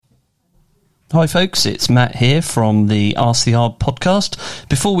Hi folks, it's Matt here from the Ask the Ard podcast.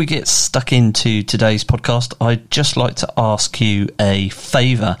 Before we get stuck into today's podcast, I'd just like to ask you a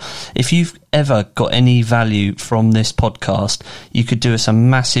favour. If you've ever got any value from this podcast, you could do us a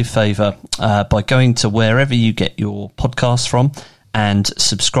massive favour by going to wherever you get your podcasts from and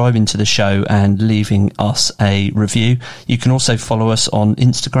subscribing to the show and leaving us a review. You can also follow us on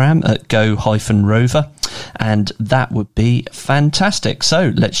Instagram at go-rover, and that would be fantastic.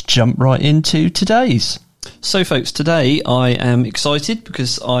 So let's jump right into today's. So folks, today I am excited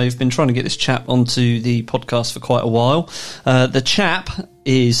because I've been trying to get this chap onto the podcast for quite a while. The chap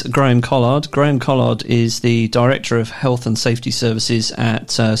is Graham Collard. Graham Collard is the Director of Health and Safety Services at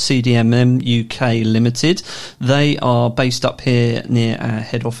CDMM UK Limited. They are based up here near our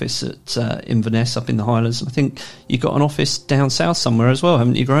head office at Inverness up in the Highlands. I think you've got an office down south somewhere as well,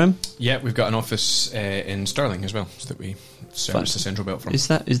 haven't you, Graham? Yeah, we've got an office in Stirling as well, so that we service the Central Belt from. Is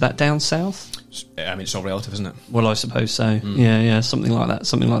that down south? I mean, it's all relative, isn't it? Well, I suppose so. Yeah, something like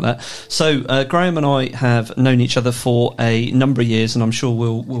that. So Graham and I have known each other for a number of years, and I'm sure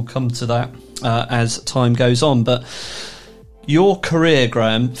we'll come to that as time goes on. But your career,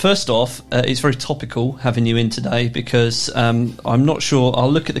 Graham, first off, it's very topical having you in today because I'm not sure.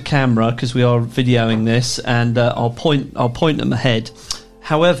 I'll look at the camera because we are videoing this, and I'll point them ahead.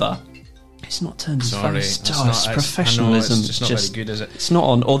 However, it's not turned his face. It's professionalism. It's not very good, is it? It's not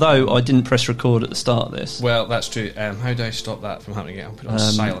on. Although I didn't press record at the start of this. Well, that's true. How do I stop that from happening again? I'll put it on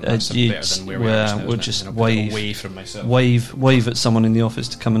silent. That's better than where we are now, we'll just wave away from myself. Wave at someone in the office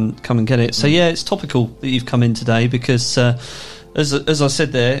to come and get it. So yeah, it's topical that you've come in today because. As I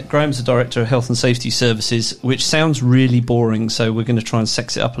said there, Graham's the Director of Health and Safety Services, which sounds really boring, so we're going to try and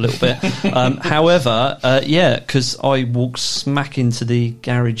sex it up a little bit. However, because I walked smack into the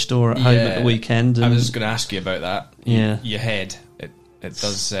garage door at home at the weekend. And I was just going to ask you about that. Yeah. Your head, it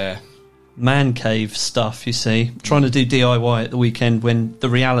does... man cave stuff, you see. Trying to do DIY at the weekend when the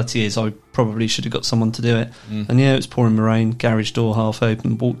reality is I probably should have got someone to do it. And it was pouring rain, garage door half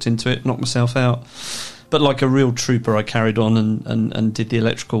open, walked into it, knocked myself out. But like a real trooper, I carried on and did the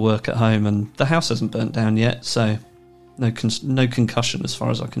electrical work at home, and the house hasn't burnt down yet, so no concussion as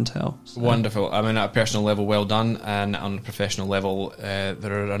far as I can tell. So. Wonderful. I mean, at a personal level, well done, and on a professional level, there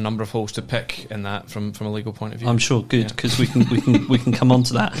are a number of holes to pick in that from a legal point of view. I'm sure, good, because we can come on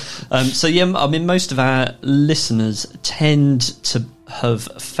to that. So yeah, I mean, most of our listeners tend to have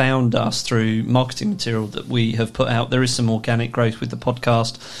found us through marketing material that we have put out. There is some organic growth with the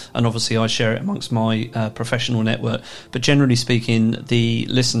podcast, and obviously I share it amongst my professional network. But generally speaking, the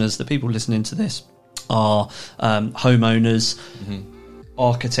listeners, the people listening to this, are homeowners,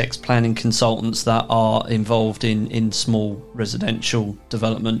 architects, planning consultants that are involved in small residential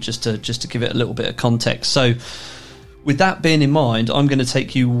development. Just to give it a little bit of context. So, with that being in mind, I'm going to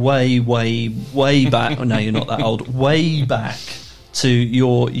take you way back. Oh, no, you're not that old. Way back to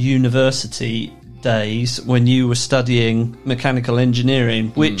your university days when you were studying mechanical engineering,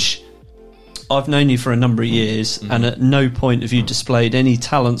 which I've known you for a number of years, and at no point have you displayed any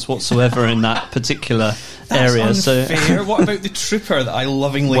talents whatsoever in that particular area. Unfair. What about the trooper that I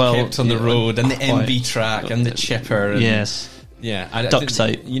lovingly kept on the road, and the MB track, and the chipper? And yes. Yeah, duct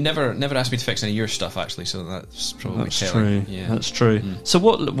tape. You never asked me to fix any of your stuff, actually, so that's probably true. Yeah. That's true. So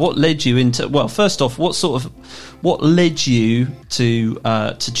what led you into? Well, first off, what led you to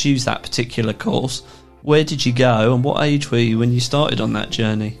choose that particular course? Where did you go, and what age were you when you started on that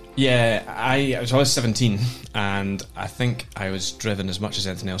journey? Yeah, I was 17, and I think I was driven as much as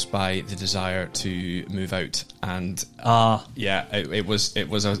anything else by the desire to move out. And it was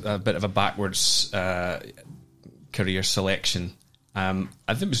a bit of a backwards career selection. I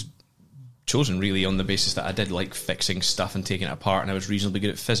think it was chosen really on the basis that I did like fixing stuff and taking it apart, and I was reasonably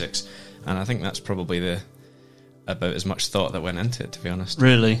good at physics, and I think that's probably about as much thought that went into it, to be honest.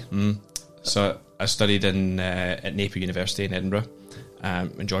 Really? So I studied at Napier University in Edinburgh.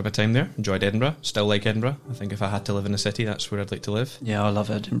 Enjoyed my time there. Enjoyed Edinburgh. Still like Edinburgh. I think if I had to live in a city, that's where I'd like to live. Yeah, I love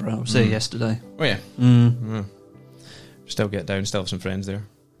Edinburgh. I was there yesterday. Oh yeah. Still get down. Still have some friends there.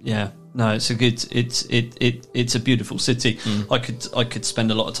 Yeah, no, it's a beautiful city. I could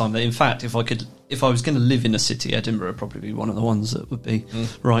spend a lot of time there. In fact, if I was going to live in a city, Edinburgh would probably be one of the ones that would be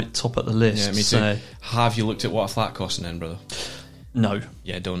right top of the list. Yeah, me too. So, have you looked at what a flat costs in Edinburgh? No.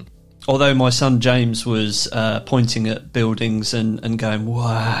 Yeah, don't. Although my son James was pointing at buildings and going,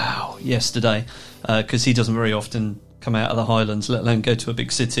 wow, yesterday, because he doesn't very often come out of the Highlands, let alone go to a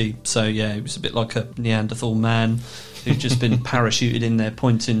big city. So yeah, he was a bit like a Neanderthal man, who've just been parachuted in there,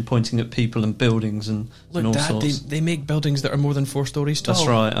 pointing at people and buildings and all Dad, sorts. they make buildings that are more than 4 stories tall. That's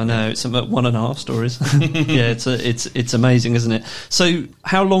right. I know it's about 1.5 stories. Yeah, it's amazing, isn't it? So,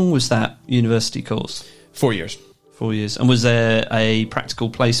 how long was that university course? 4 years. 4 years. And was there a practical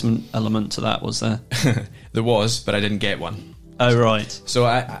placement element to that? Was there? There was, but I didn't get one. Oh, right. So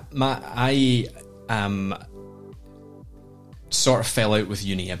I sort of fell out with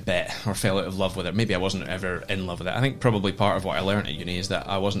uni a bit, or fell out of love with it. Maybe I wasn't ever in love with it. I think probably part of what I learned at uni is that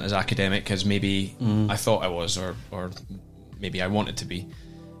I wasn't as academic as maybe I thought I was, or maybe I wanted to be.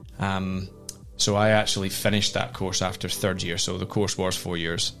 So I actually finished that course after 3rd year. So the course was 4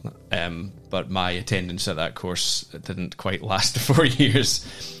 years, but my attendance at that course didn't quite last the 4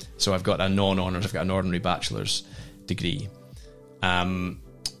 years. So I've got a non-honours, I've got an ordinary bachelor's degree. And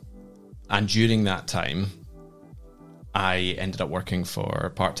during that time, I ended up working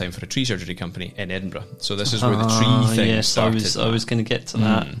for part-time for a tree surgery company in Edinburgh. So this is where the tree thing started. I was going to get to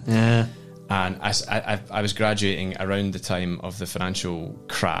that. Yeah. And I was graduating around the time of the financial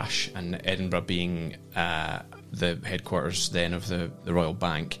crash, and Edinburgh being the headquarters then of the Royal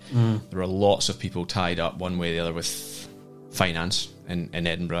Bank, there were lots of people tied up one way or the other with finance in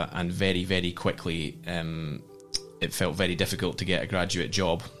Edinburgh, and very, very quickly it felt very difficult to get a graduate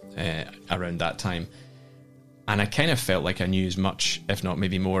job around that time. And I kind of felt like I knew as much, if not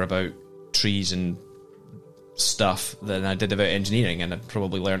maybe more, about trees and stuff than I did about engineering, and I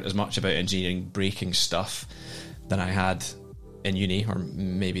probably learned as much about engineering breaking stuff than I had in uni, or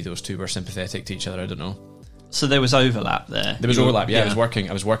maybe those two were sympathetic to each other, I don't know. So there was overlap there. There was overlap, yeah. I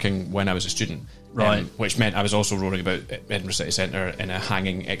was working when I was a student, right? Which meant I was also roaming about Edinburgh City Centre in a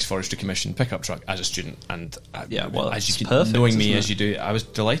hanging ex-Forestry Commission pickup truck as a student, and as you perfect, knowing me as you do, I was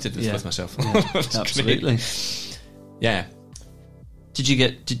delighted with myself. Yeah, absolutely. Yeah. Did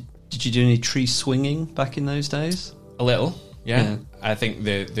you do any tree swinging back in those days? A little, yeah. I think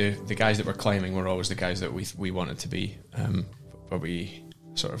the guys that were climbing were always the guys that we wanted to be. But we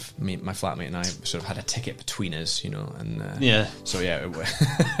sort of, my flatmate and I sort of had a ticket between us, and So yeah,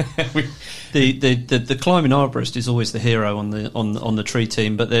 the climbing arborist is always the hero on the tree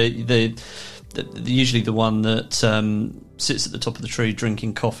team, but they're usually the one that sits at the top of the tree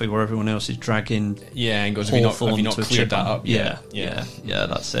drinking coffee while everyone else is dragging. Yeah, and goes, have you not cleared that up? Yeah,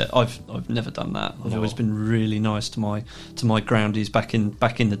 that's it. I've never done that. I've always been really nice to my groundies back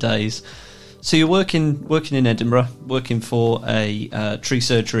in the days. So you're working in Edinburgh, working for a tree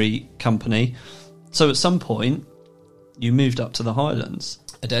surgery company. So at some point, you moved up to the Highlands.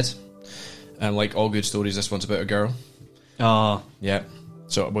 I did. And like all good stories, this one's about a girl. Ah, yeah.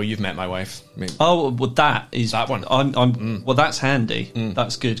 So, well, you've met my wife. Well, that is that one. Well, that's handy.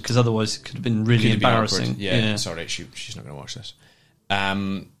 That's good, because otherwise it could have been really embarrassing. Yeah, sorry, she's not going to watch this.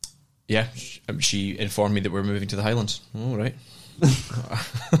 She informed me that we're moving to the Highlands. All right.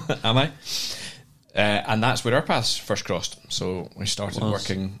 Am I? And that's where our paths first crossed. So we started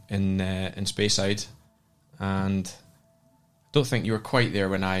working in Speyside, and I don't think you were quite there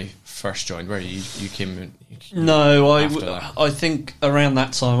when I first joined, were you? You came. No, I think around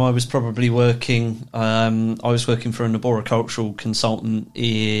that time I was probably working. I was working for an arboricultural consultant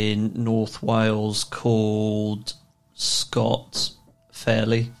in North Wales called Scott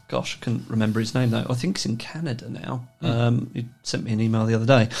Fairley. Gosh, I couldn't remember his name though. I think he's in Canada now. He sent me an email the other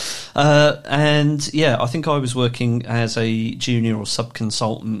day. And yeah, I think I was working as a junior or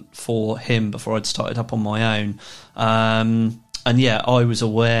sub-consultant for him before I'd started up on my own. And yeah, I was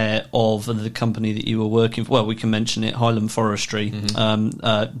aware of the company that you were working for. Well, we can mention it, Highland Forestry.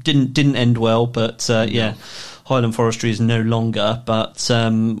 Didn't end well, but yeah, Highland Forestry is no longer. But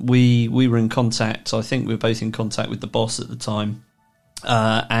we were in contact. I think we were both in contact with the boss at the time.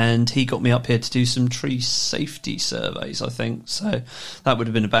 And he got me up here to do some tree safety surveys, I think. So that would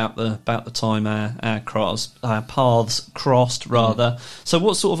have been about the time our paths crossed, rather. So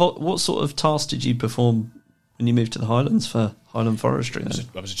what sort of tasks did you perform when you moved to the Highlands for Highland Forestry?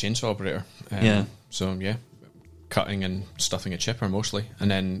 I was a chainsaw operator. Yeah. So yeah, cutting and stuffing a chipper mostly,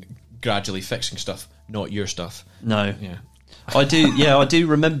 and then gradually fixing stuff, not your stuff. No. Yeah. I do. Yeah, I do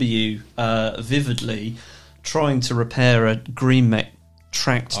remember you vividly trying to repair a Greenmech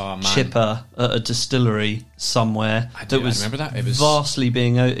tracked chipper at a distillery somewhere. I remember that. It was vastly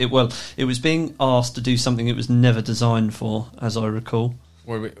being it was being asked to do something it was never designed for, as I recall.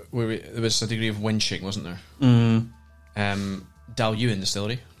 Where there was a degree of winching, wasn't there? Dalyuen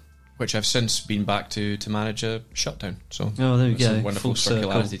Distillery, which I've since been back to manage a shutdown. So there you go. A wonderful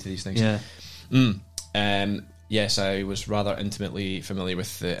circularity to these things. Yeah. Yes, I was rather intimately familiar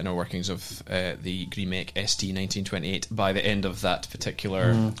with the inner workings of the Greenmake ST 1928 by the end of that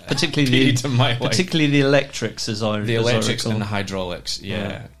particular period of my life. Particularly the electrics, the electrics and the hydraulics.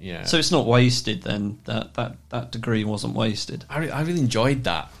 Yeah. So it's not wasted then. That degree wasn't wasted. I really enjoyed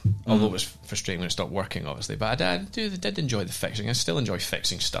that, although it was frustrating when it stopped working, obviously. But I did enjoy the fixing. I still enjoy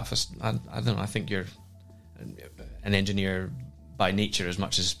fixing stuff. I don't know. I think you're an engineer by nature as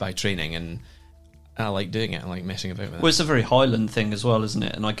much as by training, and I like doing it. I like messing about with it. Well, it's a very Highland thing as well, isn't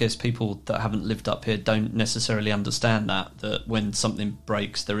it? And I guess people that haven't lived up here don't necessarily understand that when something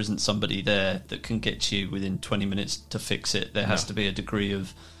breaks, there isn't somebody there that can get you within 20 minutes to fix it. There has to be a degree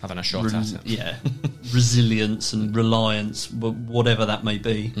of having a shot at it. Yeah, resilience and reliance, whatever that may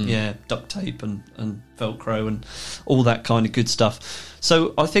be. Yeah, duct tape and Velcro and all that kind of good stuff.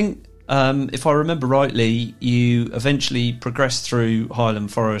 So I think, if I remember rightly, you eventually progressed through Highland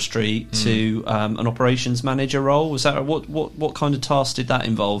Forestry to an operations manager role. Was that what kind of task did that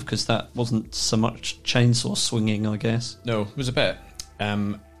involve? Because that wasn't so much chainsaw swinging, I guess. No, it was a bit.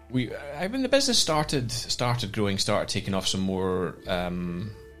 When the business started growing, started taking off some more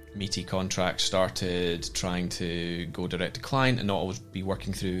meaty contracts, started trying to go direct to client and not always be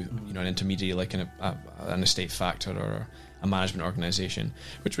working through an intermediary like an estate factor or a management organisation,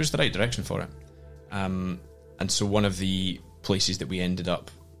 which was the right direction for it. And so one of the places that we ended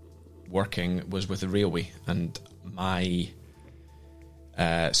up working was with the railway, and my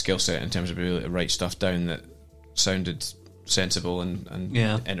skill set in terms of being able to write stuff down that sounded sensible and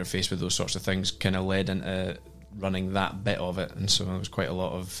interface with those sorts of things kind of led into running that bit of it. And so there was quite a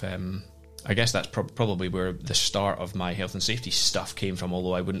lot of I guess that's probably where the start of my health and safety stuff came from,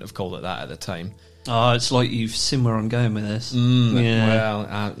 although I wouldn't have called it that at the time. Oh, it's like you've seen where I'm going with this.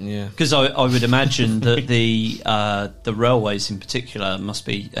 Yeah. Because I would imagine that the railways in particular must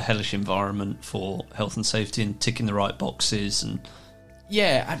be a hellish environment for health and safety and ticking the right boxes. And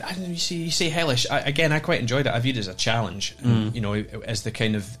yeah, you say hellish. I quite enjoyed it. I viewed it as a challenge. And, as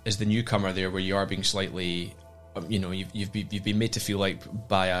the newcomer there, where you are being slightly, you've been made to feel like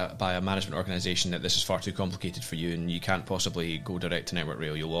by a management organisation that this is far too complicated for you and you can't possibly go direct to Network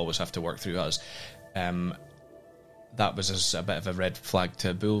Rail. You'll always have to work through us. That was a bit of a red flag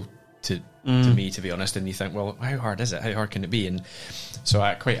to bull to me, to be honest. And you think, well, how hard is it? How hard can it be? And so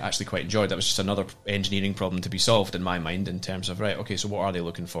I quite enjoyed that. It was just another engineering problem to be solved in my mind, in terms of, right, okay, so what are they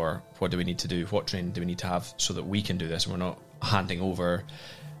looking for? What do we need to do? What training do we need to have so that we can do this and we're not handing over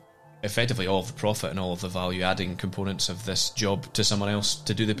effectively all of the profit and all of the value adding components of this job to someone else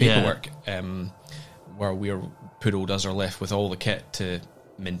to do the paperwork, where poor old us are left with all the kit to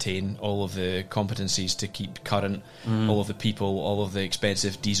maintain, all of the competencies to keep current, all of the people, all of the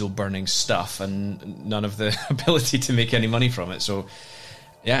expensive diesel burning stuff, and none of the ability to make any money from it. So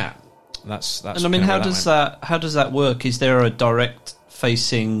yeah, that's and I mean, how does that work? Is there a direct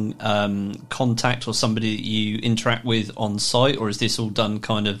facing contact or somebody that you interact with on site, or is this all done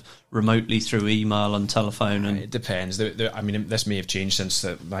kind of remotely through email and telephone? And it depends. I mean, this may have changed since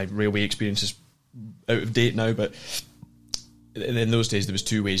my railway experience is out of date now, but in those days there was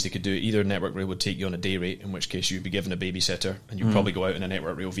two ways they could do it. Either Network Rail would take you on a day rate, in which case you'd be given a babysitter and you'd probably go out in a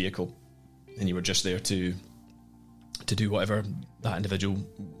Network Rail vehicle and you were just there to do whatever that individual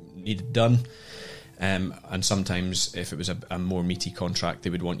needed done. And sometimes if it was a more meaty contract, they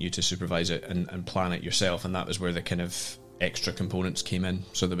would want you to supervise it and plan it yourself, and that was where the kind of extra components came in.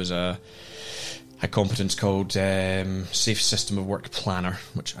 So there was a competence called Safe System of Work Planner,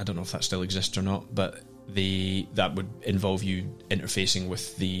 which I don't know if that still exists or not, but that would involve you interfacing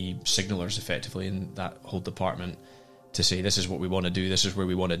with the signallers effectively in that whole department to say, this is what we want to do, this is where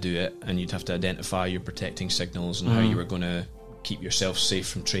we want to do it, and you'd have to identify your protecting signals and how you were going to keep yourself safe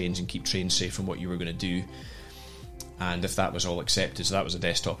from trains and keep trains safe from what you were going to do. And if that was all accepted, so that was a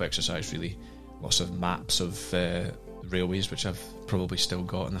desktop exercise really, lots of maps of railways, which I've probably still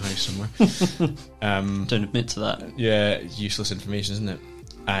got in the house somewhere. Don't admit to that. Yeah, useless information, isn't it?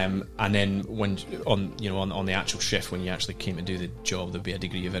 And then when on the actual shift, when you actually came to do the job, there'd be a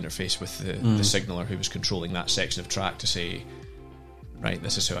degree of interface with the signaller who was controlling that section of track to say, right,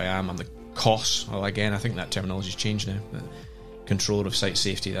 this is who I am, I'm the COS. Well, again, I think that terminology's changed now. Controller of Site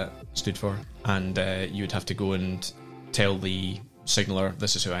Safety, that stood for. And you would have to go and tell the signaller,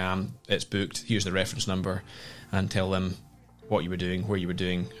 this is who I am, it's booked, here's the reference number, and tell them what you were doing, where you were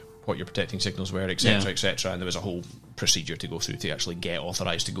doing, what your protecting signals were, etc., etc. And there was a whole procedure to go through to actually get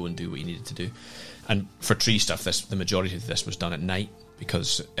authorised to go and do what you needed to do. And for tree stuff, the majority of this was done at night,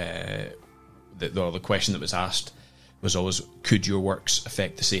 because the question that was asked was always, could your works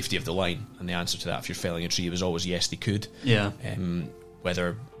affect the safety of the line? And the answer to that, if you're felling a tree, was always yes, they could. Yeah.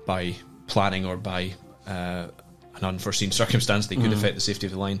 Whether by planning or by an unforeseen circumstance, they could affect the safety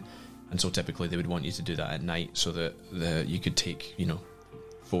of the line. And so typically they would want you to do that at night so that you could take,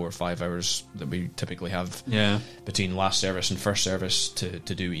 4 or 5 hours that we typically have between last service and first service to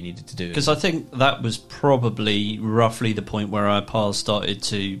do what you needed to do. Because I think that was probably roughly the point where our paths started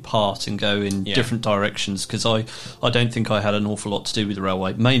to part and go in different directions, because I don't think I had an awful lot to do with the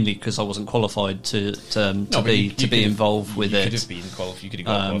railway, mainly because I wasn't qualified to be involved with it. You could have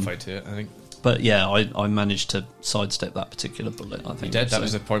got qualified to it, I think. But yeah, I managed to sidestep that particular bullet, I think. You did. That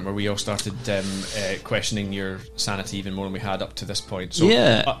was the point where we all started questioning your sanity even more than we had up to this point. So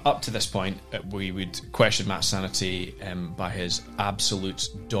up to this point, we would question Matt's sanity by his absolute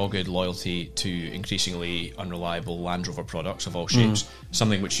dogged loyalty to increasingly unreliable Land Rover products of all shapes,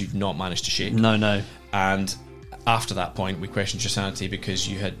 something which you've not managed to shake. No. And after that point, we questioned your sanity because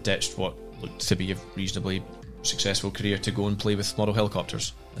you had ditched what looked to be a reasonably successful career to go and play with model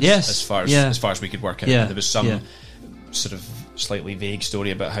helicopters. As far as we could work out. There was some sort of slightly vague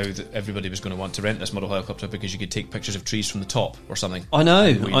story about how everybody was going to want to rent this model helicopter because you could take pictures of trees from the top or something. I know.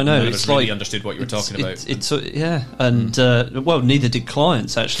 It's really understood what you were talking about. Well, neither did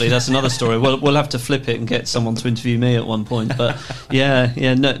clients, actually. That's another story. We'll have to flip it and get someone to interview me at one point. But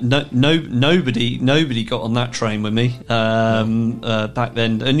nobody got on that train with me back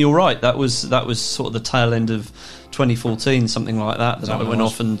then. And you're right. That was sort of the tail end of 2014, something like that I went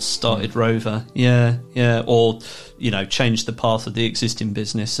off and started Rover. Or changed the path of the existing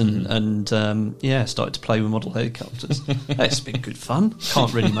business and started to play with model helicopters. It's been good fun.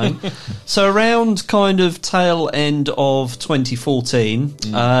 Can't really moan. So around kind of tail end of 2014,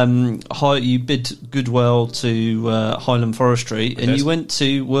 you bid goodwill to Highland Forestry, and you went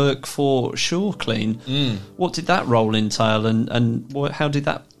to work for SureClean. What did that role entail, and how did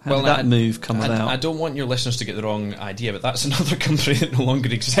that move come about? I don't want your listeners to get the wrong idea, but that's another company that no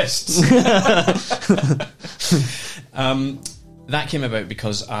longer exists. That came about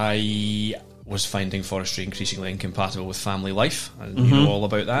because I was finding forestry increasingly incompatible with family life, and you know all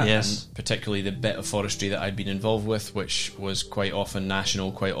about that. Yes. And particularly the bit of forestry that I'd been involved with, which was quite often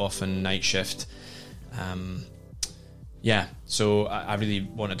national, quite often night shift. So I really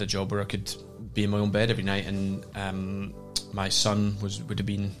wanted a job where I could be in my own bed every night, and my son would have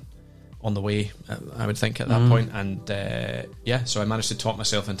been on the way, I would think, at that point. And so I managed to talk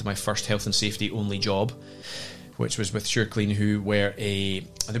myself into my first health and safety only job, which was with SureClean, who were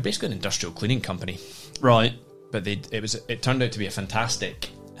they're basically an industrial cleaning company, right? But it turned out to be a fantastic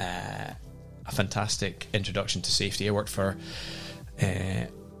introduction to safety. I worked for a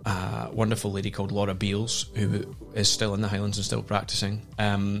wonderful lady called Laura Beals, who is still in the Highlands and still practicing.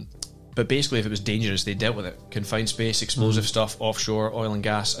 But basically, if it was dangerous, they dealt with it. Confined space, explosive stuff, offshore, oil and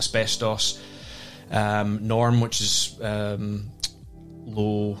gas, asbestos, NORM, which is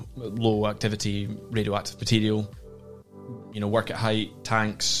low activity radioactive material. Work at height,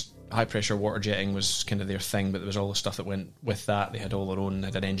 tanks, high pressure water jetting was kind of their thing, but there was all the stuff that went with that. They had all their own. They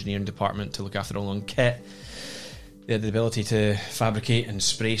had an engineering department to look after their own kit. They had the ability to fabricate and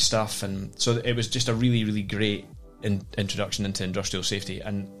spray stuff, and so it was just a really, really great introduction into industrial safety.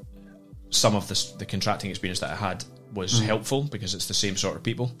 And some of the contracting experience that I had was helpful because it's the same sort of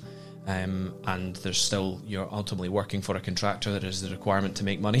people, and you're ultimately working for a contractor that has the requirement to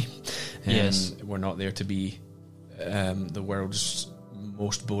make money. Yes, we're not there to be the world's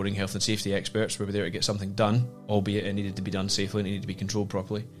most boring health and safety experts. We were there to get something done, albeit it needed to be done safely, it needed to be controlled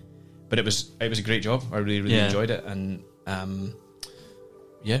properly. But it was a great job. I really, really enjoyed it, and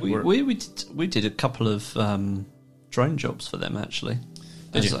we did a couple of drone jobs for them, actually.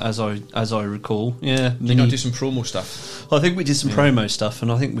 As I recall, Did you not do some promo stuff? I think we did some promo stuff, and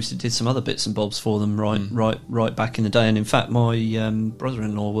I think we did some other bits and bobs for them right back in the day. And in fact, my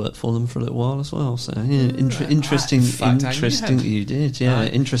brother-in-law worked for them for a little while as well. So interesting. You did,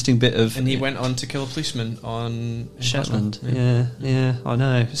 interesting bit of. And he went on to kill a policeman on Shetland. Yeah, I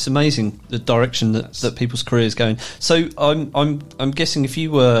know. It's amazing the direction that people's careers going. So I'm guessing if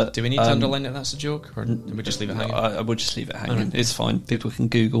you were, do we need to underline that that's a joke, or do we just leave it hanging? I would just leave it hanging. Right. It's fine. People can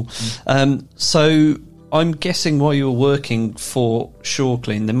Google. So I'm guessing while you were working for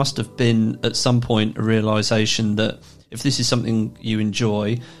SureClean, there must have been at some point a realisation that if this is something you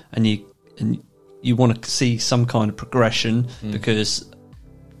enjoy and you want to see some kind of progression, because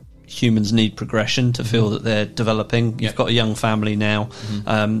humans need progression to feel that they're developing. You've got a young family now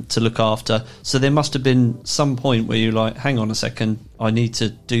to look after, so there must have been some point where you're like, hang on a second, I need to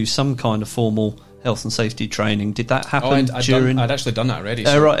do some kind of formal health and safety training. Did that happen during? I'd actually done that already.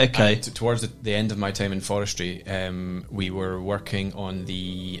 So right, okay. Towards the end of my time in forestry, we were working on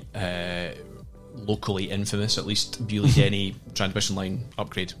the locally infamous, at least, Bewley Denny transmission line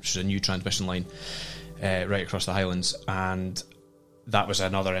upgrade, which is a new transmission line right across the Highlands, and that was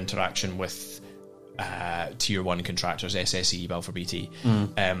another interaction with Tier 1 contractors, SSE, Balfour Beatty,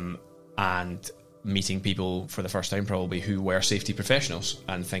 and meeting people for the first time probably who were safety professionals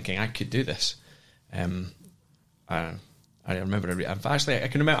and thinking, I could do this. I remember. I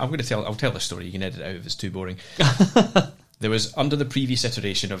can remember. I'll tell this story. You can edit it out if it's too boring. There was, under the previous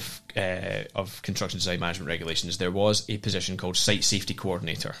iteration of construction design management regulations, there was a position called site safety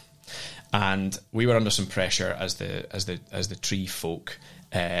coordinator, and we were under some pressure as the tree folk,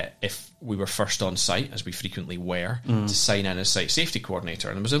 if we were first on site, as we frequently were, to sign in as site safety coordinator.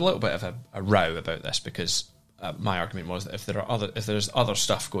 And there was a little bit of a row about this, because my argument was that if there's other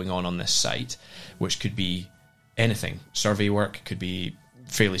stuff going on this site, which could be anything, survey work, could be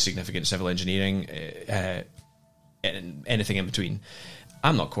fairly significant civil engineering, anything in between,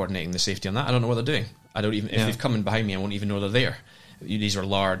 I'm not coordinating the safety on that. I don't know what they're doing. I don't even, if they've come in behind me, I won't even know they're there. These are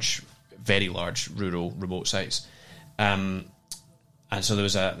large, very large, rural, remote sites. And so there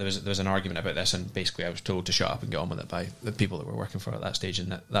was an argument about this, and basically I was told to shut up and get on with it by the people that were working for it at that stage,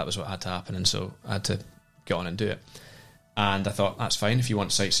 and that was what had to happen, and so I had to get on and do it. And I thought, that's fine, if you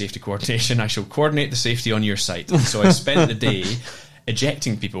want site safety coordination, I shall coordinate the safety on your site. And so I spent the day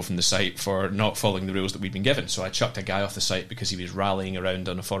ejecting people from the site for not following the rules that we'd been given. So I chucked a guy off the site because he was rallying around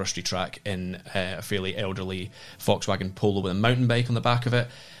on a forestry track in a fairly elderly Volkswagen Polo with a mountain bike on the back of it.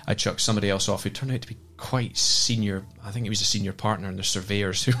 I chucked somebody else off who turned out to be quite senior. I think he was a senior partner in the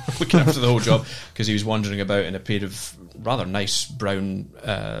surveyors who were looking after the whole job, because he was wandering about in a pair of rather nice brown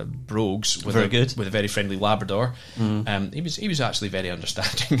brogues with a very friendly Labrador. He was actually very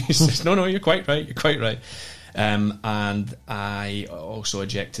understanding. He says, no, you're quite right. And I also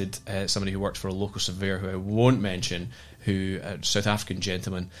ejected somebody who worked for a local surveyor who I won't mention, a South African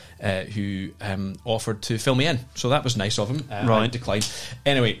gentleman who offered to fill me in. So that was nice of him. I declined.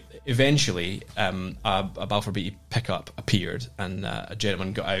 Anyway, eventually a Balfour Beatty pickup appeared, and a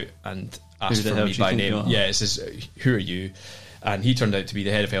gentleman got out and asked for me by name. Yeah, it says, who are you? And he turned out to be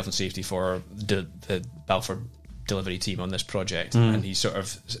the head of health and safety for the Balfour delivery team on this project, and he sort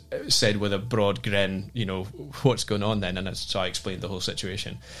of said with a broad grin, what's going on then? And so I explained the whole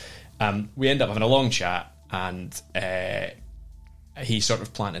situation. We end up having a long chat, and he sort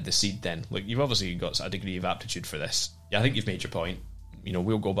of planted the seed then. Look, you've obviously got a degree of aptitude for this. Yeah, I think you've made your point.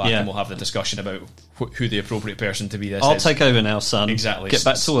 We'll go back and we'll have the discussion about who the appropriate person to be this I'll is. take over now, son. Exactly. Get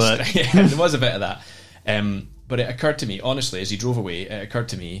back to work. Yeah, there was a bit of that. But it occurred to me, honestly, as he drove away,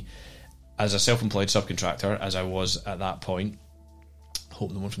 as a self-employed subcontractor, as I was at that point,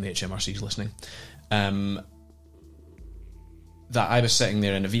 hope no one from the HMRC is listening, that I was sitting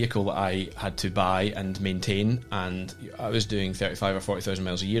there in a vehicle that I had to buy and maintain, and I was doing 35 or 40,000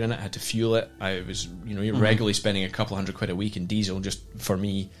 miles a year in it. I had to fuel it. I was, regularly spending a couple $100 a week in diesel just for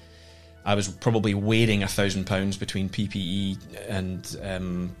me. I was probably weighing £1,000 between PPE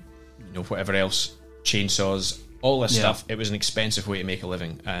and whatever else, chainsaws, all this stuff. It was an expensive way to make a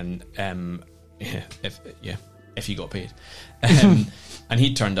living, and if you got paid. And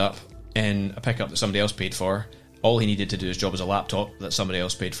he turned up in a pickup that somebody else paid for. All he needed to do his job was a laptop that somebody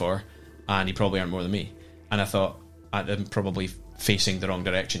else paid for, and he probably earned more than me. And I thought, I'm probably facing the wrong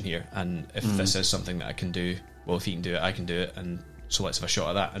direction here, and if this is something that I can do, well, if he can do it, I can do it, and so let's have a shot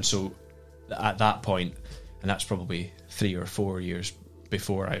at that. And so at that point, and that's probably 3 or 4 years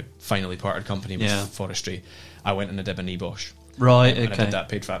before I finally parted company with forestry, I went and I did a NEBOSH. Right, and I did that,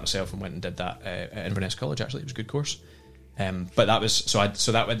 paid for that myself, and went and did that at Inverness College. Actually, it was a good course. But that was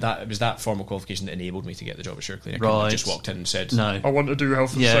it was that formal qualification that enabled me to get the job at SureClean. I just walked in and said, "No, I want to do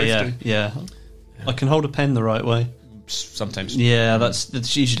health and safety." Yeah. I can hold a pen the right way. Sometimes. Yeah,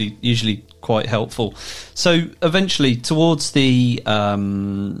 that's usually quite helpful. So eventually, towards the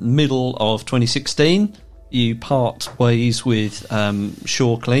middle of 2016, you part ways with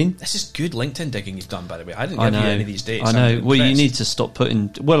SureClean. This is good LinkedIn digging you've done, by the way. I didn't give you any of these dates. I know. Well, you need to stop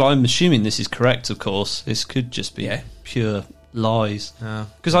putting... Well, I'm assuming this is correct, of course. This could just be pure lies.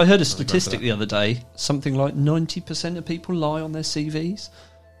 Because I heard a statistic the other day, something like 90% of people lie on their CVs,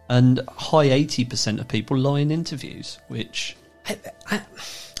 and high 80% of people lie in interviews, which...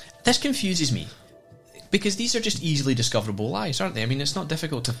 This confuses me, because these are just easily discoverable lies, aren't they? I mean, it's not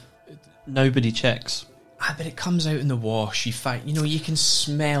difficult to... Nobody checks. But it comes out in the wash. You can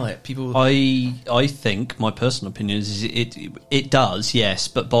smell it. People. I think my personal opinion is it does, yes.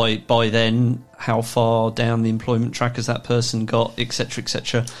 But by then, how far down the employment track has that person got, etc.,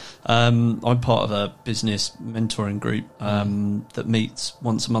 etc. I'm part of a business mentoring group that meets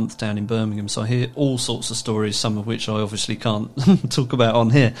once a month down in Birmingham. So I hear all sorts of stories, some of which I obviously can't talk about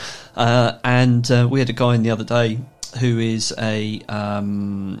on here. And we had a guy in the other day who is he's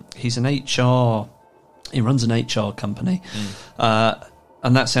an HR He runs an HR company.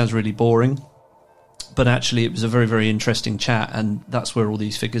 And that sounds really boring. But actually, it was a very, very interesting chat, and that's where all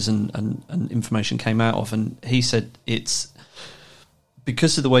these figures and information came out of. And he said it's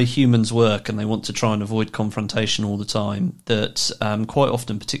because of the way humans work, and they want to try and avoid confrontation all the time, that quite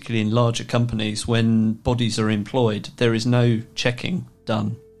often, particularly in larger companies, when bodies are employed, there is no checking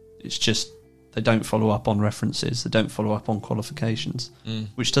done. It's just they don't follow up on references, they don't follow up on qualifications,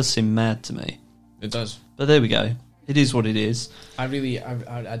 which does seem mad to me. It does. But there we go. It is what it is. I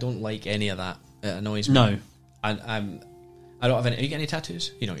don't like any of that. It annoys me. No. I don't have any. Are you getting any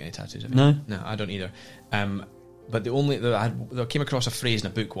tattoos? You don't get any tattoos, have you? No. No, I don't either. But I came across a phrase in a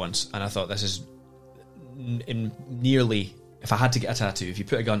book once, and I thought this is nearly. If I had to get a tattoo, if you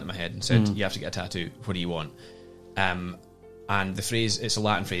put a gun to my head and said you have to get a tattoo, what do you want? And the phrase, it's a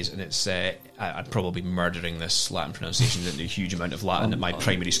Latin phrase, and it's I'd probably be murdering this Latin pronunciation into a huge amount of Latin at my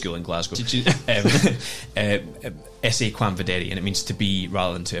primary school in Glasgow. Did you? Esse quam videri, and it means to be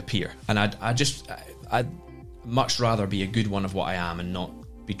rather than to appear. And I'd much rather be a good one of what I am and not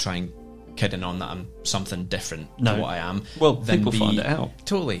be trying kidding on that I'm something different to what I am. Well, people find it out.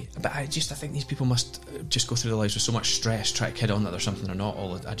 Totally. But I think these people must just go through their lives with so much stress, try to kid on that they're something they're not.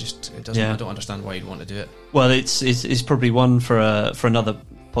 I don't understand why you'd want to do it. Well, it's probably one for another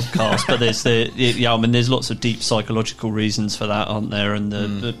podcast, but there's lots of deep psychological reasons for that, aren't there? And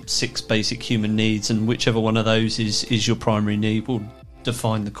the 6 basic human needs, and whichever one of those is your primary need will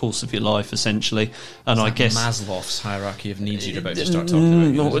define the course of your life, essentially. And I guess Maslow's hierarchy of needs you're about to start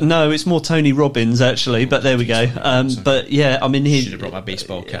talking about. No, it's more Tony Robbins, actually, but there we go. But yeah, I mean, he should have brought my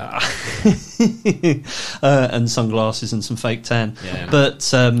baseball cap and sunglasses and some fake tan. Yeah.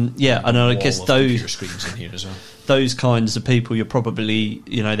 But and I guess those screens in here as well. Those kinds of people, you're probably,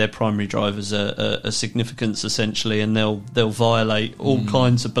 their primary drivers are significance, essentially, and they'll violate all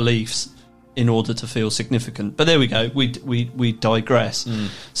kinds of beliefs in order to feel significant. But there we go, we digress.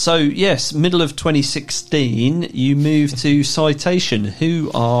 So yes, middle of 2016 you moved to Citation.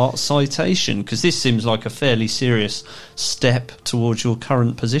 Who are Citation? Because this seems like a fairly serious step towards your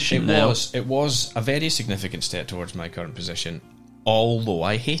current position. It was a very significant step towards my current position, although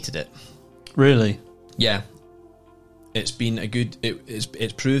I hated it. Really? Yeah. It's been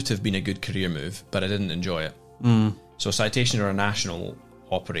it's proved to have been a good career move, but I didn't enjoy it. So Citation are a national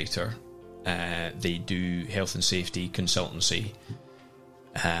operator. They do health and safety consultancy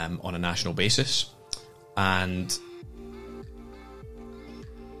on a national basis, and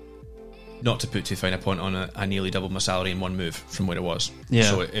not to put too fine a point on it, I nearly doubled my salary in one move from where it was. Yeah.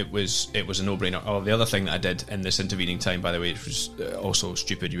 So it was a no-brainer. Oh, the other thing that I did in this intervening time, by the way, which was also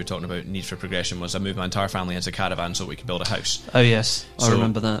stupid, you were talking about need for progression, was I moved my entire family into a caravan so we could build a house. Oh yes, I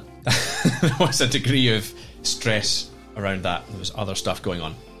remember that. There was a degree of stress around that. There was other stuff going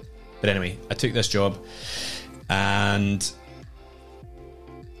on. But anyway, I took this job and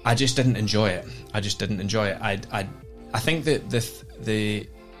I just didn't enjoy it. I think that the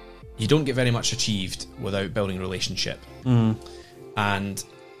you don't get very much achieved without building a relationship. And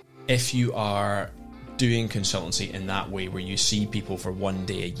if you are doing consultancy in that way, where you see people for one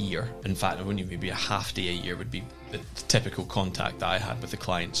day a year, in fact, it wouldn't even be a half day a year, would be the typical contact that I had with the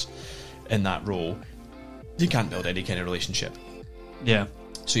clients in that role, you can't build any kind of relationship. Yeah.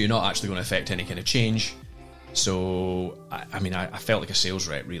 So you're not actually going to affect any kind of change. So, I mean, I felt like a sales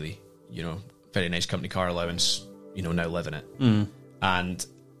rep, really. Very nice company car allowance, now live in it. And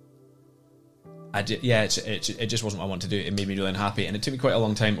it just wasn't what I wanted to do. It made me really unhappy. And it took me quite a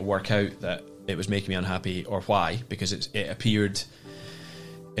long time to work out that it was making me unhappy, or why, because it appeared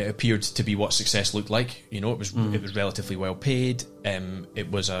to be what success looked like. It was relatively well paid. It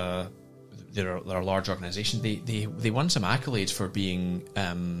was they're a large organisation. They won some accolades for being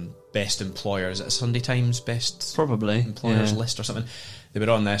best employers at Sunday Times best employers list or something. They were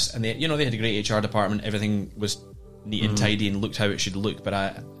on this, and they had a great HR department. Everything was neat and tidy and looked how it should look.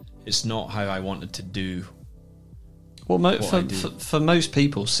 But it's not how I wanted to do. Well, for most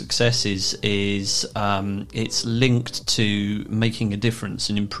people, success is it's linked to making a difference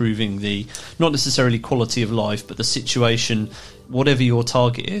and improving the, not necessarily quality of life, but the situation, whatever your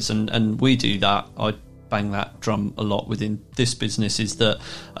target is. And we do that. I bang that drum a lot within this business, is that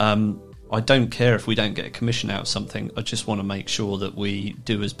I don't care if we don't get a commission out of something. I just want to make sure that we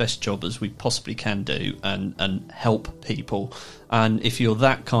do as best job as we possibly can do and help people. And if you're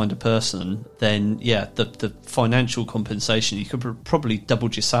that kind of person, then yeah, the financial compensation, you could probably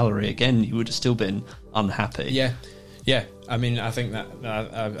doubled your salary again. You would have still been unhappy. Yeah. I mean, I think that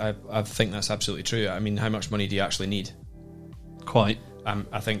I think that's absolutely true. I mean, how much money do you actually need? Quite.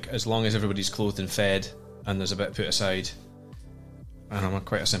 I think as long as everybody's clothed and fed and there's a bit put aside, and I'm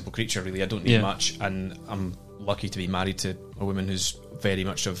quite a simple creature, really. I don't need much, and I'm lucky to be married to a woman who's very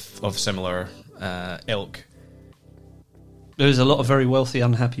much of similar ilk. There's a lot of very wealthy,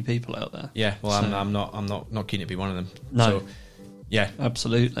 unhappy people out there. Yeah, well, so. I'm not keen to be one of them. No, so, yeah,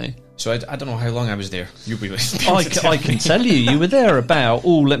 absolutely. So I don't know how long I was there. You'll be I can tell you were there about.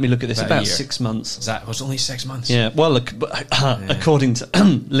 Oh, let me look at this. About 6 months. That was only 6 months. Yeah. Well, according to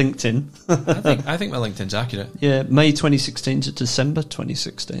LinkedIn, I think my LinkedIn's accurate. Yeah, May 2016 to December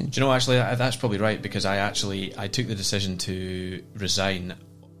 2016. Do you know? Actually, that's probably right, because I took the decision to resign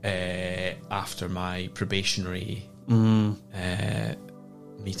after my probationary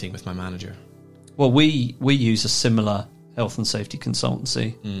meeting with my manager. Well, we use a similar health and safety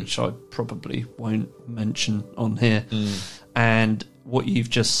consultancy, which I probably won't mention on here. And what you've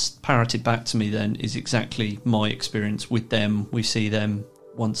just parroted back to me then is exactly my experience with them. We see them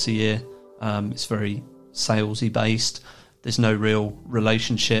once a year. It's very salesy based. There's no real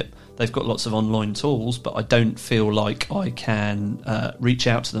relationship. They've got lots of online tools, but I don't feel like I can reach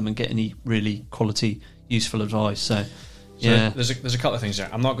out to them and get any really quality, useful advice. So yeah, there's a couple of things there.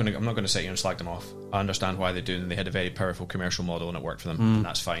 I'm not going to sit here and slag them off. I understand why they do, and they had a very powerful commercial model, and it worked for them, and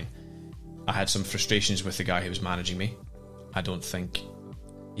that's fine. I had some frustrations with the guy who was managing me. I don't think,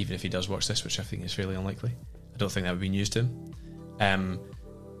 even if he does watch this, which I think is fairly unlikely, I don't think that would be news to him.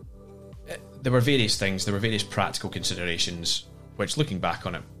 There were various things. There were various practical considerations, which, looking back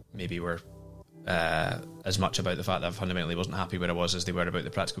on it, maybe were as much about the fact that I fundamentally wasn't happy where I was as they were about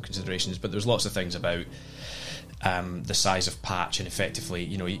the practical considerations. But there's lots of things about the size of patch, and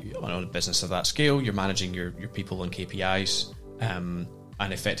effectively, on a business of that scale, you're managing your people and KPIs, and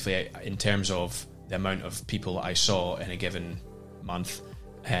effectively, in terms of the amount of people that I saw in a given month,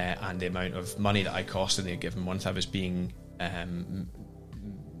 and the amount of money that I cost in a given month, I was being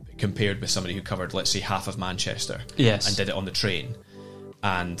compared with somebody who covered, let's say, half of Manchester, and did it on the train,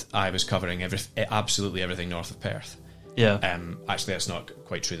 and I was covering absolutely everything north of Perth. Yeah. Actually, that's not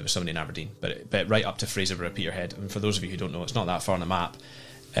quite true. There was somebody in Aberdeen, but right up to Fraserburgh, Peterhead. And for those of you who don't know, it's not that far on the map,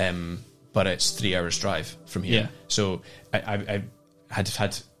 but it's 3 hours drive from here. Yeah. So I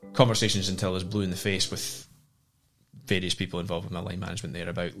had conversations until I was blue in the face with various people involved with my line management there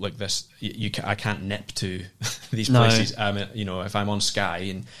about, look, this I can't nip to these places. If I'm on Sky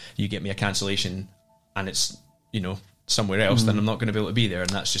and you get me a cancellation and it's somewhere else, then I'm not going to be able to be there, and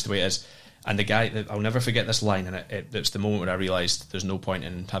that's just the way it is. And the guy, I'll never forget this line, and it's the moment where I realised there's no point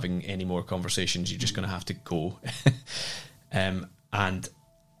in having any more conversations. You're just going to have to go. And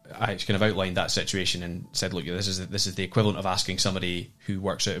I kind of outlined that situation and said, look, this is the equivalent of asking somebody who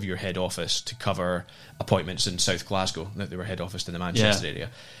works out of your head office to cover appointments in South Glasgow, that they were head office in the Manchester area,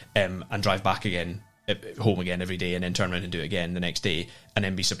 and drive back home again every day, and then turn around and do it again the next day, and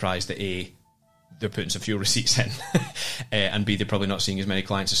then be surprised that A, they're putting some fuel receipts in, and B, they're probably not seeing as many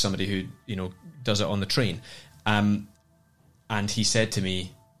clients as somebody who does it on the train. And he said to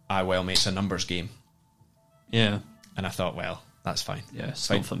me, well, mate, it's a numbers game. Yeah. And I thought, well, that's fine. Yeah, it's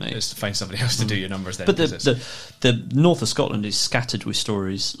not for me. It's find somebody else to do your numbers then. But the north of Scotland is scattered with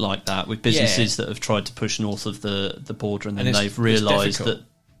stories like that, with businesses that have tried to push north of the border, and then they've realised that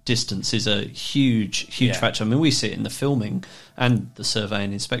distance is a huge factor. I mean, we see it in the filming and the survey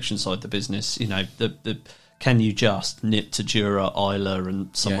and inspection side of the business. Can you just nip to Jura, Isla, and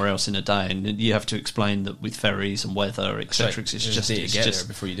somewhere else in a day? And you have to explain that with ferries and weather, etc. Right. It's just there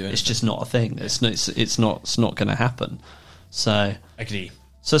before you do it. It's just not a thing. It's not going to happen. So agree.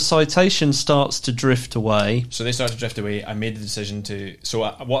 So citation starts to drift away. So they start to drift away. I made the decision to. So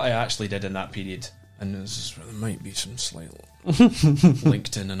what I actually did in that period, and this is where there might be some slight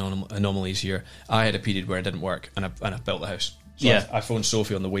LinkedIn anomalies here. I had a period where it didn't work, and I built the house. So I phoned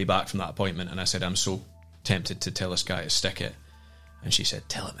Sophie on the way back from that appointment, and I said, I'm so tempted to tell this guy to stick it, and she said,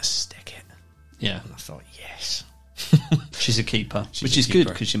 tell him to stick it. Yeah. And I thought, yes. She's a keeper, which is good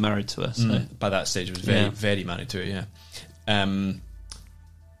because you're married to her. So. By that stage, I was very, very married to her.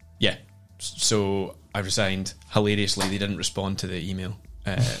 Yeah. So I resigned. Hilariously, they didn't respond to the email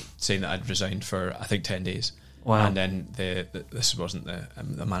saying that I'd resigned for, I think, 10 days. Wow. And then this wasn't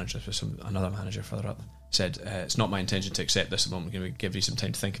the manager, this was another manager further up, said, it's not my intention to accept this at the moment, I'm going to give you some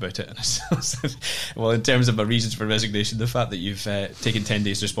time to think about it. And I said, well, in terms of my reasons for resignation, the fact that you've taken 10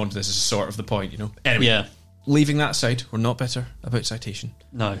 days to respond to this is sort of the point, Anyway, leaving that aside, we're not bitter about citation.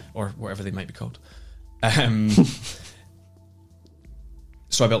 No. Or whatever they might be called.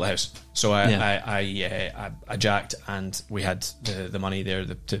 So I built the house. So I jacked, and we had the money there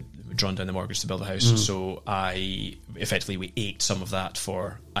to drawn down the mortgage to build a house. So we ate some of that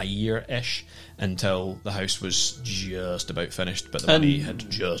for a year-ish until the house was just about finished, but the money had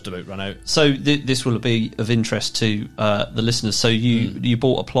just about run out. So this will be of interest to the listeners. So you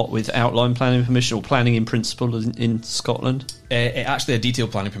bought a plot with outline planning permission or planning in principle in Scotland? Actually, a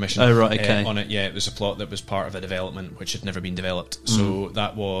detailed planning permission. Oh, right, okay. On it, yeah, it was a plot that was part of a development which had never been developed. So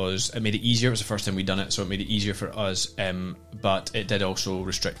it made it easier. It was the first time we'd done it, so it made it easier for us. But it did also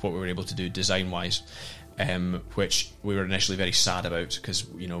restrict what we were able to do design-wise, which we were initially very sad about because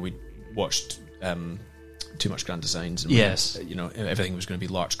we watched too much Grand Designs. And yes, everything was going to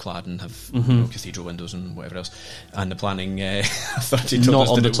be larch clad and have cathedral windows and whatever else. And the planning authority told not us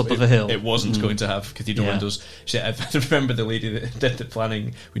on that the top of a hill. It wasn't going to have cathedral windows. I remember the lady that did the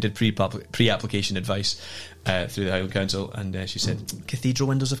planning. We did pre-application advice through the Highland Council, and she said cathedral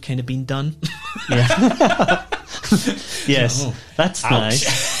windows have kind of been done. Yeah. Yes, that's ouch.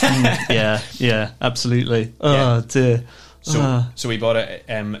 Nice. Yeah, absolutely. Oh dear. So we bought it.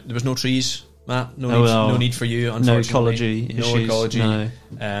 There was no trees, Matt. No need for you. Unfortunately, no ecology issues.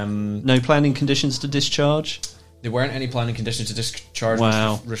 No planning conditions to discharge. There weren't any planning conditions to discharge.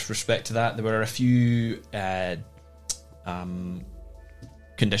 Wow. With respect to that, there were a few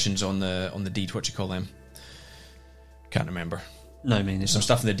conditions on the deed. What do you call them? Can't remember. No, mean some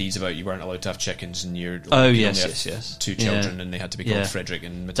stuff in the deeds about you weren't allowed to have chickens, and you're yes. 2 children, and they had to be called Frederick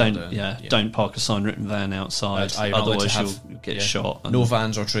and Matilda. Don't park a sign-written van outside, otherwise you'll get shot. No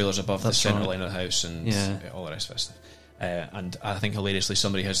vans or trailers above the centre line of the house, and all the rest of it. And I think hilariously,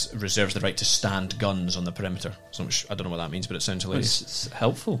 somebody has reserves the right to stand guns on the perimeter. Which I don't know what that means, but it sounds hilarious. It's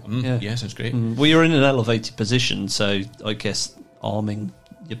helpful. Yeah, sounds great. Well, you're in an elevated position, so I guess arming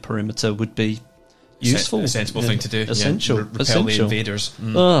your perimeter would be useful, a sensible thing to do. Essential, repel the invaders.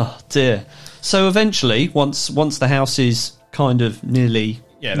 Oh dear. So eventually, once the house is kind of nearly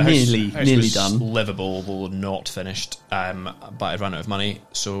was done, livable, although not finished. But I'd run out of money,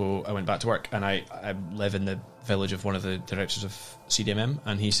 so I went back to work, and I live in the village of one of the directors of CDMM,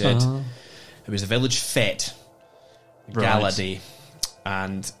 and he said it was a village fete, gala day,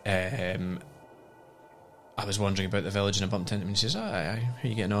 and I was wondering about the village, and I bumped into him, and he says, "How are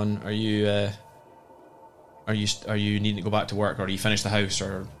you getting on? Are you needing to go back to work, or you finished the house,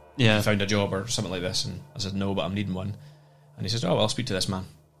 or you found a job or something like this?" And I said, "No, but I'm needing one." And he says, "Oh, well, I'll speak to this man."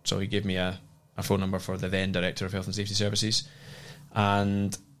 So he gave me a phone number for the then Director of Health and Safety Services,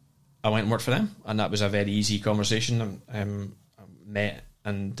 and I went and worked for them, and that was a very easy conversation. I met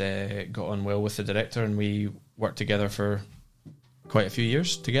and got on well with the director, and we worked together for quite a few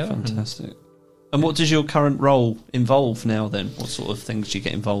years together. Fantastic. And what does your current role involve now then? What sort of things do you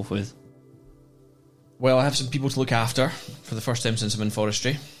get involved with? Well, I have some people to look after for the first time since I'm in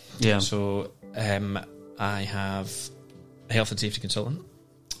forestry. Yeah. So I have a health and safety consultant,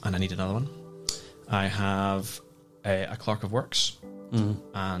 and I need another one. I have a clerk of works,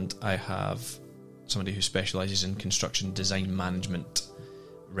 and I have somebody who specialises in construction design management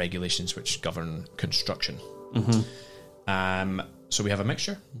regulations which govern construction. So we have a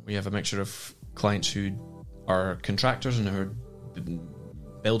mixture. We have a mixture of clients who are contractors and who are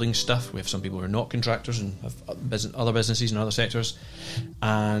building stuff. We have some people who are not contractors and have other businesses in other sectors,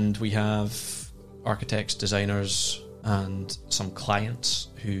 and we have architects, designers, and some clients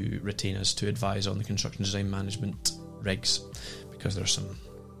who retain us to advise on the construction design management regs, because there are some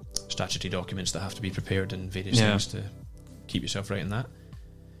statutory documents that have to be prepared and various things to keep yourself right in that.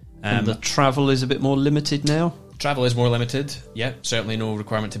 And the travel is a bit more limited now? Travel is more limited, certainly no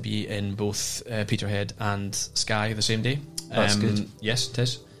requirement to be in both Peterhead and Skye the same day. That's good. Yes, it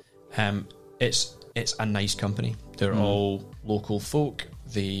is. It's a nice company. They're all local folk.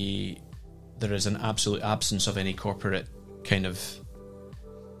 There is an absolute absence of any corporate kind of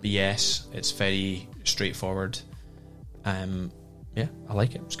BS. It's very straightforward. I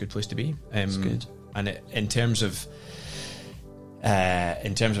like it. It's a good place to be. It's good. And in terms of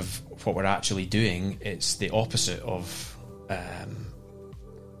what we're actually doing, it's the opposite of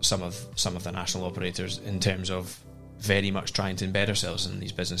some of the national operators in terms of very much trying to embed ourselves in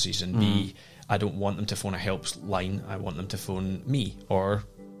these businesses. And I don't want them to phone a helps line. I want them to phone me or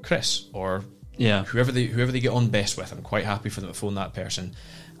Chris or whoever they get on best with. I'm quite happy for them to phone that person.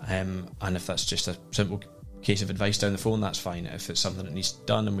 And if that's just a simple case of advice down the phone, that's fine. If it's something that needs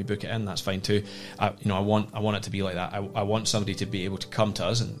done and we book it in, that's fine too. I want it to be like that. I want somebody to be able to come to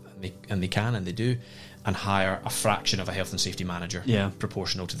us, and they can, and they do, and hire a fraction of a health and safety manager,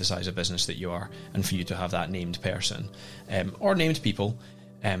 proportional to the size of business that you are, and for you to have that named person or named people,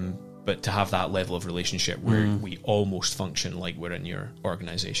 but to have that level of relationship where we almost function like we're in your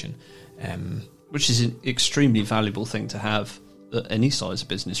organisation, which is an extremely valuable thing to have at any size of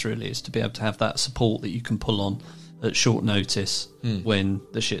business, really, is to be able to have that support that you can pull on at short notice when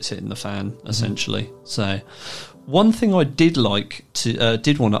the shit's hitting the fan, essentially. So one thing I did want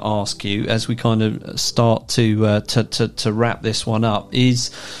to ask you as we kind of start to wrap this one up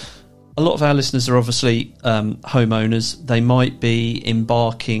is, a lot of our listeners are obviously homeowners. They might be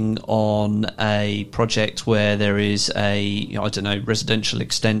embarking on a project where there is a, residential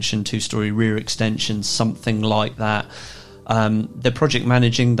extension, 2-story rear extension, something like that. They're project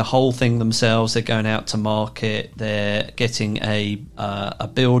managing the whole thing themselves. They're going out to market. They're getting a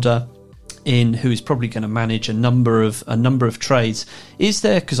builder in who is probably going to manage a number of trades. Is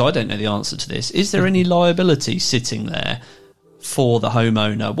there, because I don't know the answer to this, is there any liability sitting there for the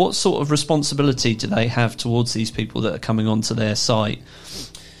homeowner? What sort of responsibility do they have towards these people that are coming onto their site?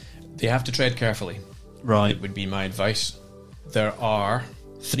 They have to tread carefully. Right. It would be my advice. There are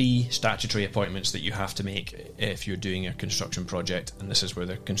 3 statutory appointments that you have to make if you're doing a construction project, and this is where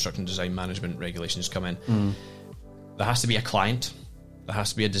the construction design management regulations come in. There has to be a client, there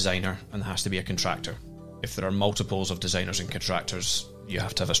has to be a designer, and there has to be a contractor. If there are multiples of designers and contractors, you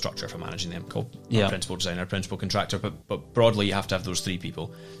have to have a structure for managing them called principal designer, principal contractor, but broadly you have to have those 3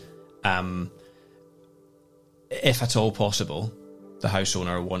 people. If at all possible, the house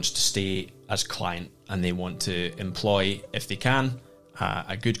owner wants to stay as client, and they want to employ, if they can,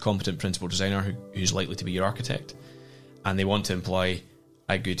 a good competent principal designer who's likely to be your architect, and they want to employ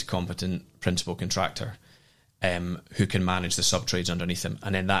a good competent principal contractor who can manage the sub-trades underneath them,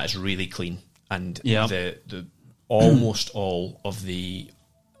 and then that is really clean. And the almost all of the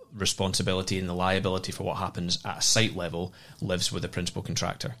responsibility and the liability for what happens at a site level lives with the principal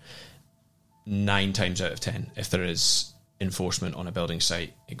contractor. 9 times out of 10, if there is enforcement on a building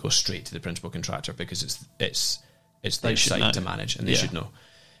site, it goes straight to the principal contractor, because it's their site to manage, and they should know.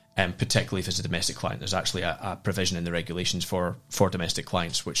 Particularly if it's a domestic client, there's actually a provision in the regulations for domestic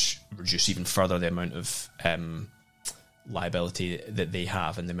clients which reduce even further the amount of liability that they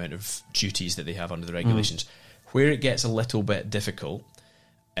have and the amount of duties that they have under the regulations. Where it gets a little bit difficult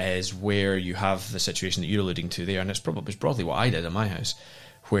is where you have the situation that you're alluding to there, and it's broadly what I did in my house,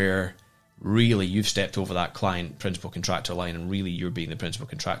 where really you've stepped over that client principal contractor line, and really you're being the principal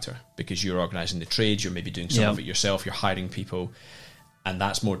contractor because you're organising the trades, you're maybe doing some of it yourself, you're hiring people, and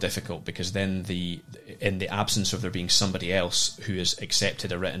that's more difficult because then in the absence of there being somebody else who has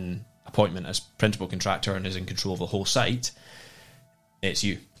accepted a written appointment as principal contractor and is in control of the whole site, it's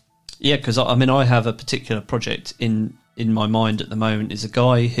you. Yeah, because I have a particular project in my mind at the moment. Is a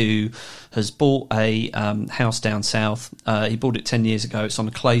guy who has bought a house down south. He bought it 10 years ago. It's on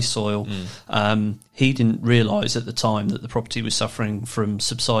a clay soil. He didn't realise at the time that the property was suffering from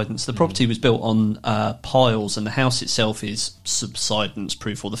subsidence. The property was built on piles, and the house itself is subsidence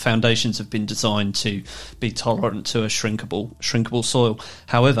proof, or the foundations have been designed to be tolerant to a shrinkable soil.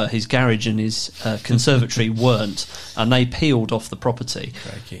 However, his garage and his conservatory weren't, and they peeled off the property.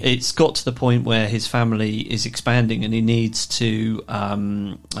 Crikey. It's got to the point where his family is expanding, and he needs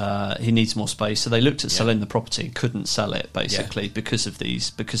more space. So they looked at selling the property, couldn't sell it basically because of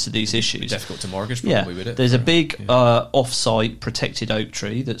these issues. Difficult to mortgage, probably, would it? There's a big off-site protected oak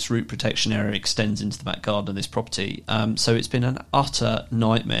tree that's root protection area extends into the back garden of this property. So it's been an utter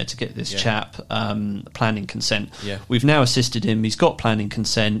nightmare to get this chap planning consent. Yeah. We've now assisted him. He's got planning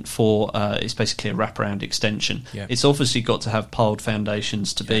consent for it's basically a wraparound extension. Yeah. It's obviously got to have piled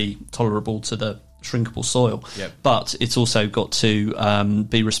foundations to be tolerable to the shrinkable soil, but it's also got to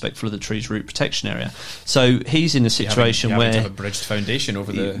be respectful of the tree's root protection area. So he's in a situation where have a bridged foundation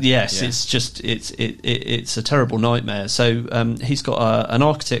over the it's just it's a terrible nightmare. So he's got an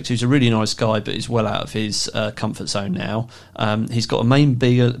architect who's a really nice guy, but is well out of his comfort zone now. He's got a main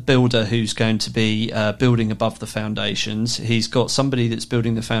builder who's going to be building above the foundations. He's got somebody that's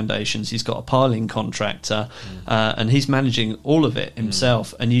building the foundations. He's got a piling contractor, and he's managing all of it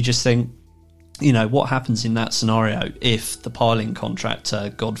himself. And you just think, what happens in that scenario if the piling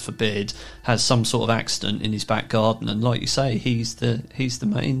contractor, God forbid, has some sort of accident in his back garden? And like you say, he's the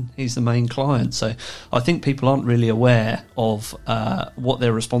main client. So I think people aren't really aware of what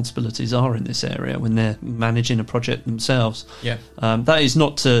their responsibilities are in this area when they're managing a project themselves. Yeah, that is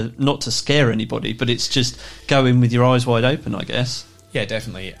not to scare anybody, but it's just go in with your eyes wide open, I guess. Yeah,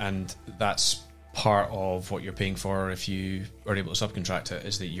 definitely, and that's part of what you're paying for if you are able to subcontract it,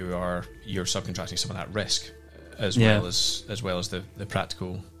 is that you're subcontracting some of that risk as well as the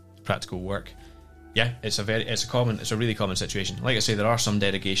practical work. Yeah, it's a really common situation. Like I say, there are some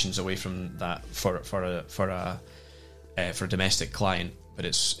derogations away from that for a domestic client, but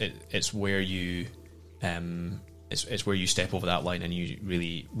it's where you it's where you step over that line and you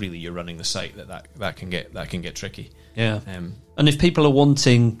really you're running the site that can get tricky. Yeah. And if people are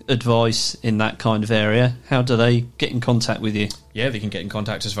wanting advice in that kind of area, how do they get in contact with you? Yeah, they can get in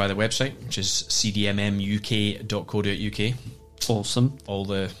contact with us via the website, which is cdmmuk.co.uk. Awesome. All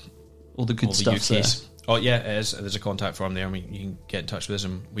the good stuff UKs. there. Oh yeah, it is. There's a contact form there, and you can get in touch with us,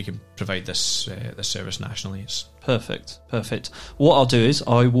 and we can provide this service nationally. It's perfect. What I'll do is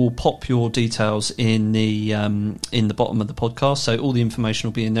I will pop your details in the bottom of the podcast, so all the information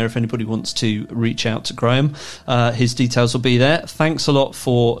will be in there. If anybody wants to reach out to Graham, his details will be there. Thanks a lot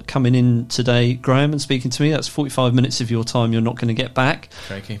for coming in today, Graham, and speaking to me. That's 45 minutes of your time you're not going to get back.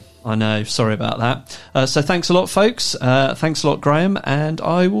 Crikey. I know, sorry about that. So thanks a lot, folks. Thanks a lot, Graham, and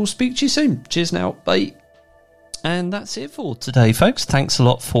I will speak to you soon. Cheers now, bye. And that's it for today, folks. Thanks a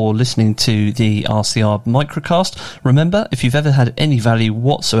lot for listening to the RCR Microcast. Remember, if you've ever had any value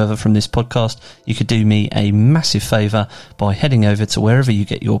whatsoever from this podcast, you could do me a massive favour by heading over to wherever you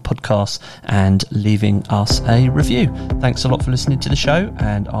get your podcasts and leaving us a review. Thanks a lot for listening to the show,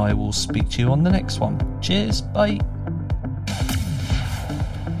 and I will speak to you on the next one. Cheers, bye.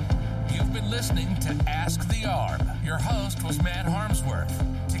 Listening to Ask the ARB. Your host was Matt Harmsworth.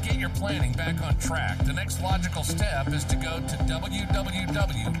 To get your planning back on track, the next logical step is to go to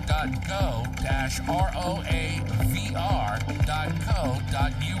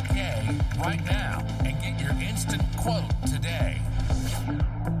www.go-roavr.co.uk right now and get your instant quote today.